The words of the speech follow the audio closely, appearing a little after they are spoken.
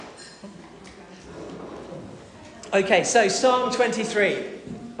Okay, so Psalm 23,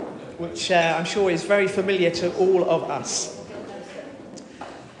 which I'm sure is very familiar to all of us.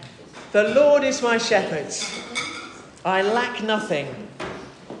 The Lord is my shepherd. I lack nothing.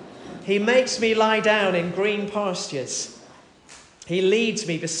 He makes me lie down in green pastures. He leads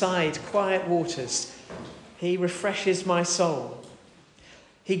me beside quiet waters. He refreshes my soul.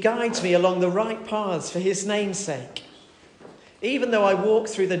 He guides me along the right paths for his name's sake. Even though I walk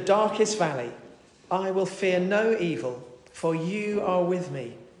through the darkest valley, I will fear no evil, for you are with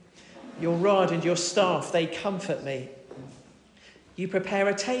me. Your rod and your staff, they comfort me. You prepare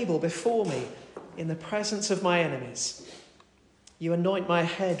a table before me in the presence of my enemies. You anoint my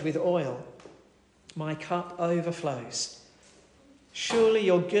head with oil. My cup overflows. Surely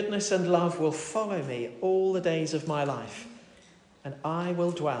your goodness and love will follow me all the days of my life, and I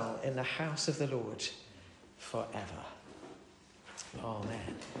will dwell in the house of the Lord forever.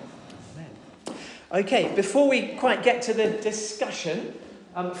 Amen. Amen. Okay, before we quite get to the discussion,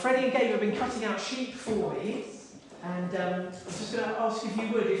 Freddie and Gabe have been cutting out sheep for me, and I'm just going to ask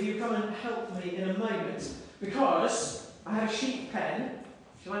if you come and help me in a moment, because I have a sheep pen.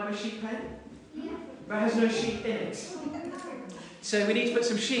 Do you like my sheep pen? Yeah. But it has no sheep in it. So we need to put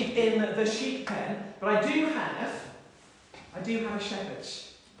some sheep in the sheep pen, but I do have a shepherd. Do you like my shepherd?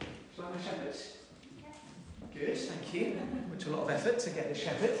 Good, thank you. Went to a lot of effort to get the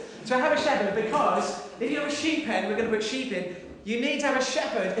shepherd. So I have a shepherd because if you have a sheep pen, we're going to put sheep in, you need to have a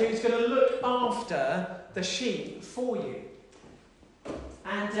shepherd who's going to look after the sheep for you.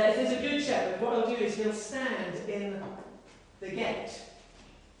 And if there's a good shepherd, what he'll do is he'll stand in the gate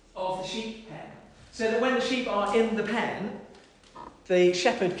of the sheep pen, so that when the sheep are in the pen, the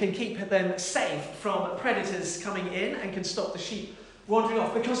shepherd can keep them safe from predators coming in and can stop the sheep wandering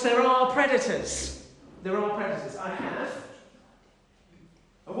off, because there are predators. There are predators. I have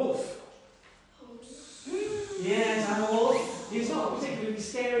a wolf. Yes, I have a wolf. He's not a particularly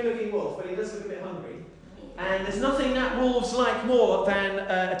scary-looking wolf, but he does look a bit hungry. And there's nothing that wolves like more than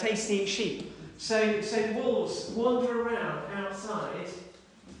a tasty sheep. So wolves wander around outside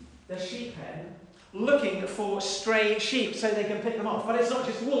the sheep pen looking for stray sheep so they can pick them off. But it's not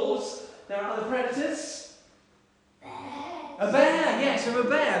just wolves. There are other predators. A bear, yes, a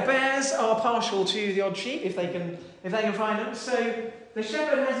bear. Bears are partial to the odd sheep if they can find them. So the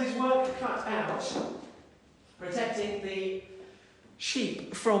shepherd has his work cut out, protecting the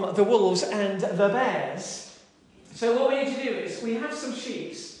sheep from the wolves and the bears. So what we need to do is we have some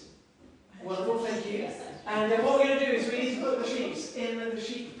sheep. Wonderful, thank you. And what we're going to do is we need to put the sheep in the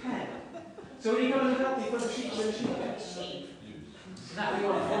sheep pen. So when you come and help me put the sheep in the sheep pen, that would be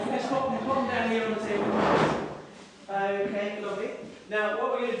wonderful. If you just pop them down here on the table. Okay, lovely. Now, what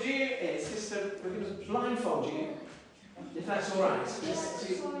we're going to do is we're going to blindfold you, if that's all right.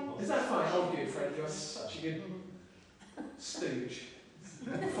 Is that fine? Oh, good, Fred. You're such a good stooge.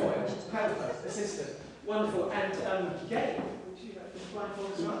 Foil, helper, assistant. Wonderful. And Gabe, would you like to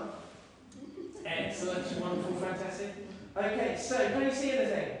blindfold as well? Excellent. Wonderful. Fantastic. Okay, so can you see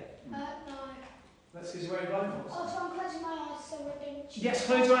anything? No. That's because you're wearing blindfolds. Oh, so I'm closing my eyes so I don't cheat. Yes,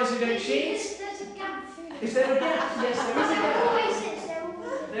 close your eyes so you don't cheat. There's a gap through the... Is there a gap? Yes, there is a gap. There always is.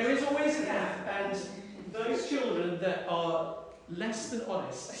 There is always a gap, and those children that are less than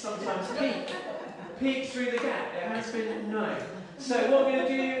honest sometimes peek through the gap. It has been known. So what we're going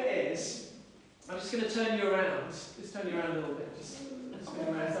to do is, I'm just going to turn you around. Just turn you around a little bit. Just spin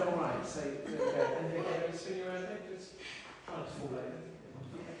you around. Is that all right? So there we go. And again, spin you around. Just try not to fall over.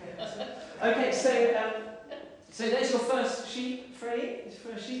 Okay, so there's your first sheep, Freddie. It's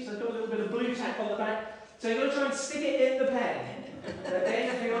your first sheep. So I've got a little bit of blue tack on the back. So you're going to try and stick it in the pen. Okay,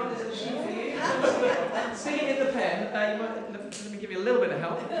 hang on, there's a sheep for you. Stick it in the pen. Let me give you a little bit of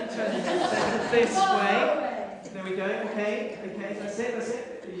help. Turn it this way. There we go. Okay, that's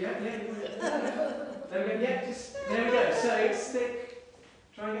it. Yeah. There we go. Yeah, there we go. So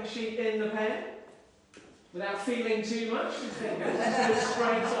try and get sheep in the pen without feeling too much. Just go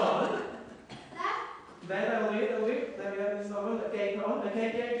straight on. That'll do. There we go. There's another one. Okay, come on. Okay,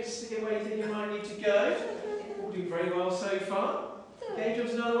 Gabe, just stick it where you think you might need to go. All doing very well so far. Okay,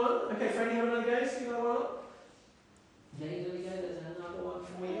 George, another one. Okay, Freddie, have another go. Stick another one on. Okay, there we go. There's another one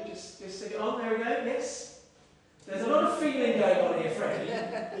from you. Just stick it on. There we go. Yes. There's a lot of feeling going on here, Freddie.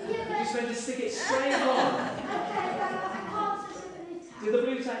 You're just going to stick it straight on. Did the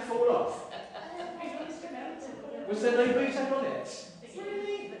blue tack fall off? Was there no blue tack on it?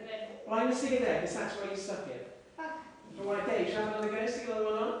 Well, I'm going to stick it there because that's where you stuck it. Okay, shall I have another go? Stick another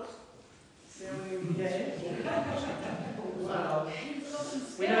one on. See how many we can get in. Wow.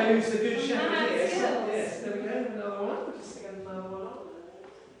 We know who's the good shepherd here. Yes, there we go. Another one. Just stick another one on.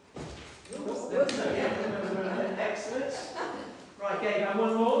 Right, Gabe, and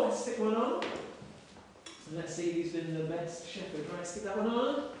one more. Let's stick one on. And let's see who's been the best shepherd. Right, stick that one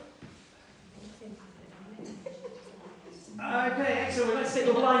on. Okay, excellent. Let's take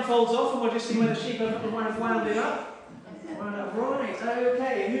the blindfolds off and we'll just see where the sheep have wound it up. Wound up. Right,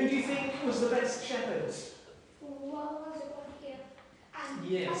 okay. Who do you think was the best shepherd? Well, there's one here. And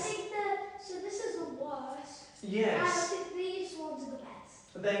Yes. I think so this is the worst. Yes. And I think these ones are the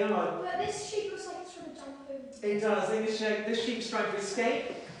best. They are. But this sheep looks like it's trying to jump over. It does. I think this sheep's trying to escape.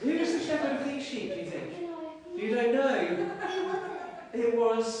 Who was the shepherd of these sheep, do you think? You don't know. It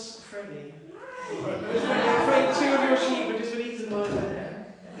was Freddie. Freddie, two of your sheep were just been eaten by there.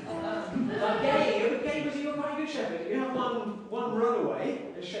 Gabe, was you a quite good shepherd? You have one runaway,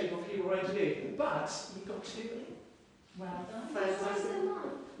 a shape of what you were right to do, but you got two. Well done. Fantastic.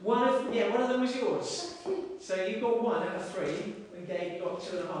 One of them was yours. So you got 1 out of 3, and Gabe, you got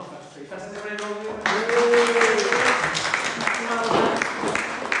 2.5 out of 3. Fantastic. Well done.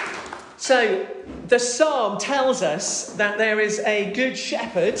 So the psalm tells us that there is a good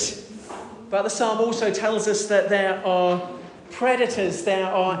shepherd, but the psalm also tells us that there are predators, there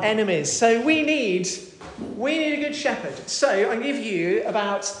are enemies. So we need a good shepherd. So I give you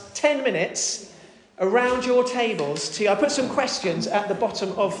about 10 minutes around your tables I put some questions at the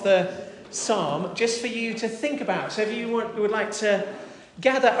bottom of the psalm just for you to think about. So if you would like to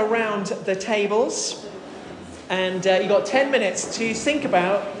gather around the tables, and you've got 10 minutes to think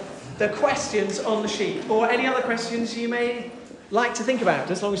about the questions on the sheet, or any other questions you may like to think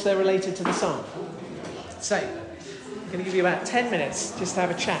about, as long as they're related to the psalm. So, I'm going to give you about 10 minutes just to have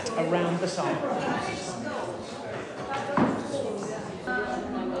a chat around the psalm.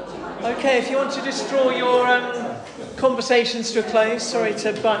 Okay, if you want to just draw your conversations to a close, sorry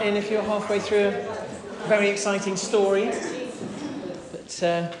to butt in if you're halfway through a very exciting story. But,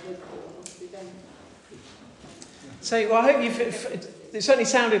 I hope it certainly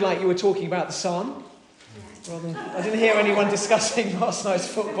sounded like you were talking about the psalm. Rather than, I didn't hear anyone discussing last night's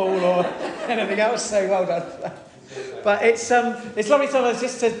football or anything else, so well done. But it's lovely sometimes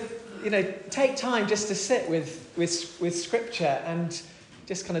just to, take time just to sit with Scripture and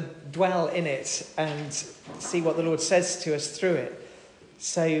just kind of dwell in it and see what the Lord says to us through it.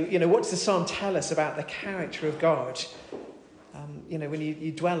 So, what does the psalm tell us about the character of God? When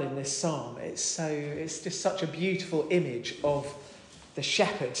you dwell in this psalm, it's just such a beautiful image of the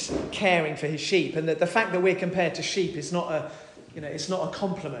shepherd caring for his sheep, and that the fact that we're compared to sheep is not it's not a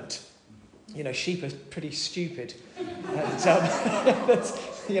compliment. Sheep are pretty stupid. And,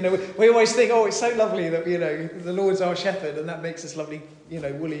 we always think, it's so lovely that, the Lord's our shepherd and that makes us lovely,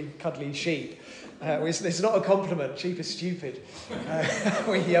 woolly, cuddly sheep. It's not a compliment. Sheep are stupid.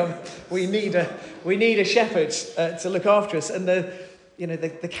 We need a shepherd to look after us, and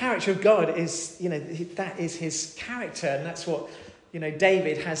the character of God is, that is his character, and that's what,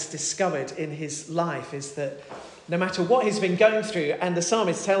 David has discovered in his life, is that no matter what he's been going through, and the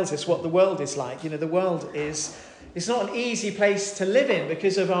psalmist tells us what the world is like. The world it's not an easy place to live in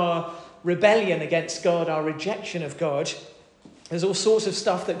because of our rebellion against God, our rejection of God. There's all sorts of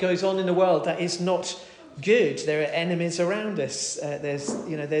stuff that goes on in the world that is not good. There are enemies around us.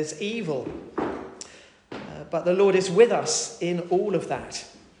 There's evil. But the Lord is with us in all of that.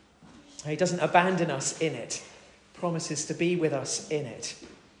 He doesn't abandon us in it. Promises to be with us in it.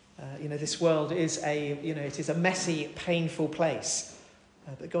 This world is it is a messy, painful place.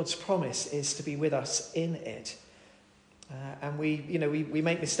 But God's promise is to be with us in it. And we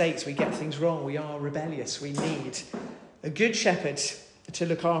make mistakes, we get things wrong, we are rebellious. We need a good shepherd to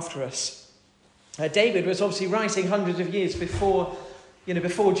look after us. David was obviously writing hundreds of years before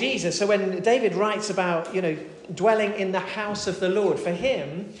Jesus. So when David writes about, dwelling in the house of the Lord, for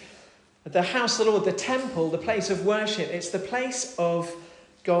him, the house of the Lord, the temple, the place of worship, it's the place of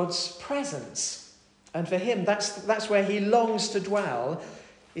God's presence. And for him, that's where he longs to dwell,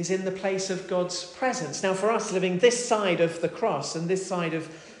 is in the place of God's presence. Now, for us living this side of the cross and this side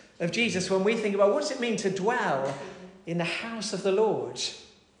of Jesus, when we think about what does it mean to dwell in the house of the Lord?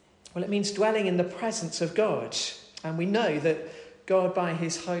 Well, it means dwelling in the presence of God. And we know that God, by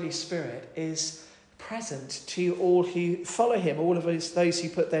his Holy Spirit, is present to all who follow him, all of those who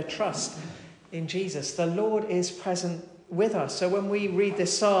put their trust in Jesus. The Lord is present with us. So when we read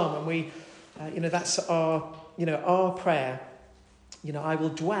this psalm and we, that's our prayer, I will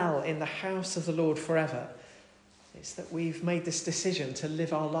dwell in the house of the Lord forever. It's that we've made this decision to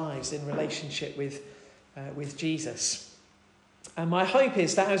live our lives in relationship with Jesus. And my hope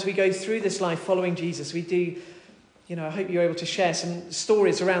is that as we go through this life following Jesus, we do, I hope you're able to share some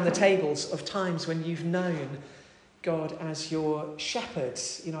stories around the tables of times when you've known God as your shepherd.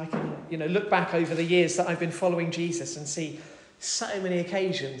 I can, look back over the years that I've been following Jesus and see so many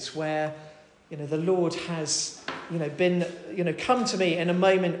occasions where, the Lord has, been, come to me in a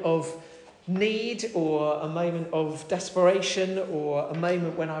moment of need, or a moment of desperation, or a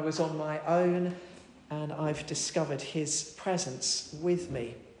moment when I was on my own, and I've discovered his presence with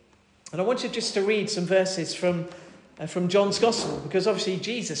me. And I wanted just to read some verses from John's Gospel, because obviously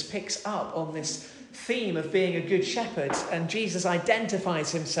Jesus picks up on this theme of being a good shepherd, and Jesus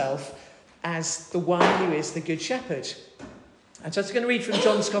identifies himself as the one who is the good shepherd. And so I'm going to read from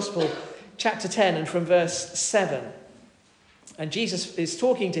John's Gospel, chapter 10, and from verse 7. And Jesus is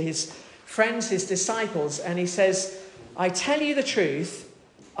talking to his friends, his disciples, and he says, "I tell you the truth,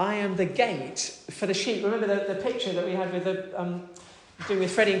 I am the gate for the sheep." Remember the picture that we had with doing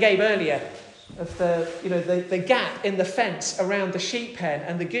with Freddie and Gabe earlier, of the gap in the fence around the sheep pen,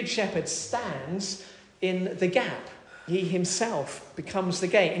 and the good shepherd stands in the gap. He himself becomes the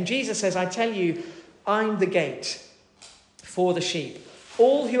gate. And Jesus says, "I tell you, I'm the gate for the sheep.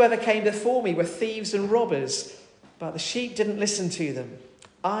 All who ever came before me were thieves and robbers, but the sheep didn't listen to them.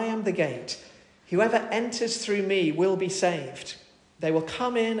 I am the gate. Whoever enters through me will be saved. They will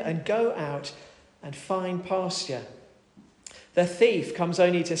come in and go out and find pasture. The thief comes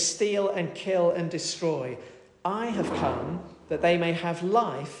only to steal and kill and destroy. I have come that they may have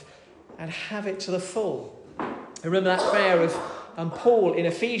life and have it to the full." I remember that prayer of Paul in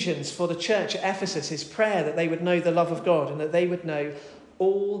Ephesians for the church at Ephesus, his prayer that they would know the love of God and that they would know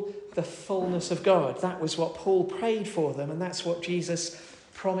all the fullness of God. That was what Paul prayed for them, and that's what Jesus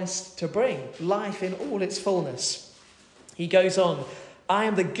promised to bring, life in all its fullness. He goes on, "I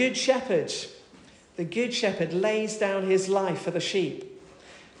am the good shepherd. The good shepherd lays down his life for the sheep.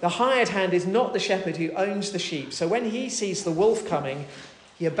 The hired hand is not the shepherd who owns the sheep. So when he sees the wolf coming,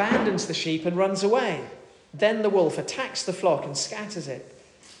 he abandons the sheep and runs away. Then the wolf attacks the flock and scatters it.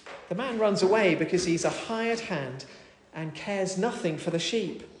 The man runs away because he's a hired hand and cares nothing for the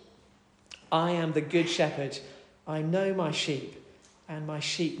sheep. I am the good shepherd. I know my sheep, and my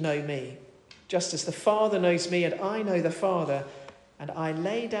sheep know me. Just as the Father knows me, and I know the Father, and I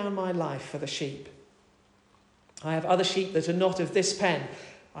lay down my life for the sheep. I have other sheep that are not of this pen.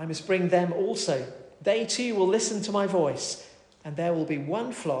 I must bring them also. They too will listen to my voice, and there will be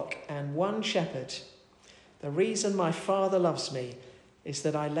one flock and one shepherd. The reason my Father loves me is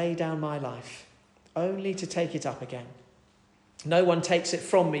that I lay down my life, only to take it up again. No one takes it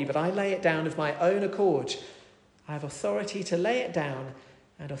from me, but I lay it down of my own accord. I have authority to lay it down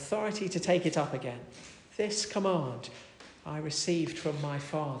and authority to take it up again. This command I received from my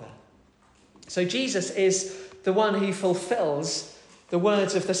Father." So Jesus is the one who fulfills the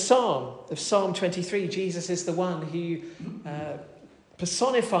words of the Psalm, of Psalm 23. Jesus is the one who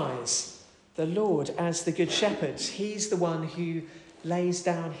personifies the Lord as the Good Shepherd. He's the one who lays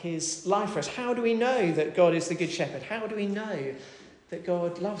down his life for us. How do we know that God is the Good Shepherd? How do we know that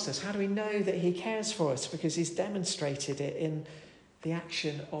God loves us? How do we know that he cares for us? Because he's demonstrated it in the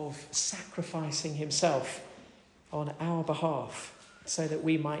action of sacrificing himself on our behalf so that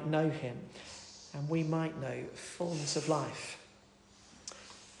we might know him and we might know fullness of life.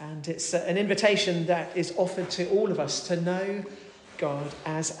 And it's an invitation that is offered to all of us to know God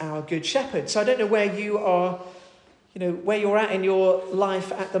as our Good Shepherd. So I don't know where you are, where you're at in your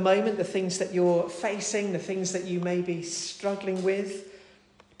life at the moment, the things that you're facing, the things that you may be struggling with.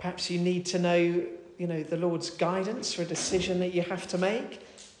 Perhaps you need to know, the Lord's guidance for a decision that you have to make.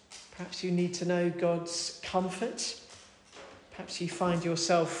 Perhaps you need to know God's comfort. Perhaps you find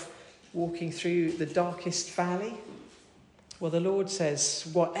yourself walking through the darkest valley. Well, the Lord says,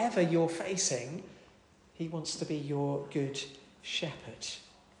 whatever you're facing, he wants to be your good shepherd.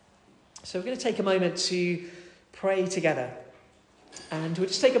 So we're going to take a moment to pray together. And we'll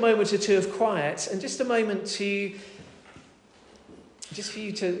just take a moment or two of quiet and just a moment to, just for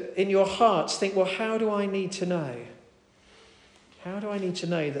you to, in your hearts, think, well, how do I need to know? How do I need to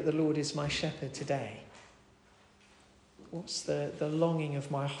know that the Lord is my shepherd today? What's the longing of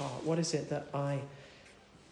my heart? What is it that I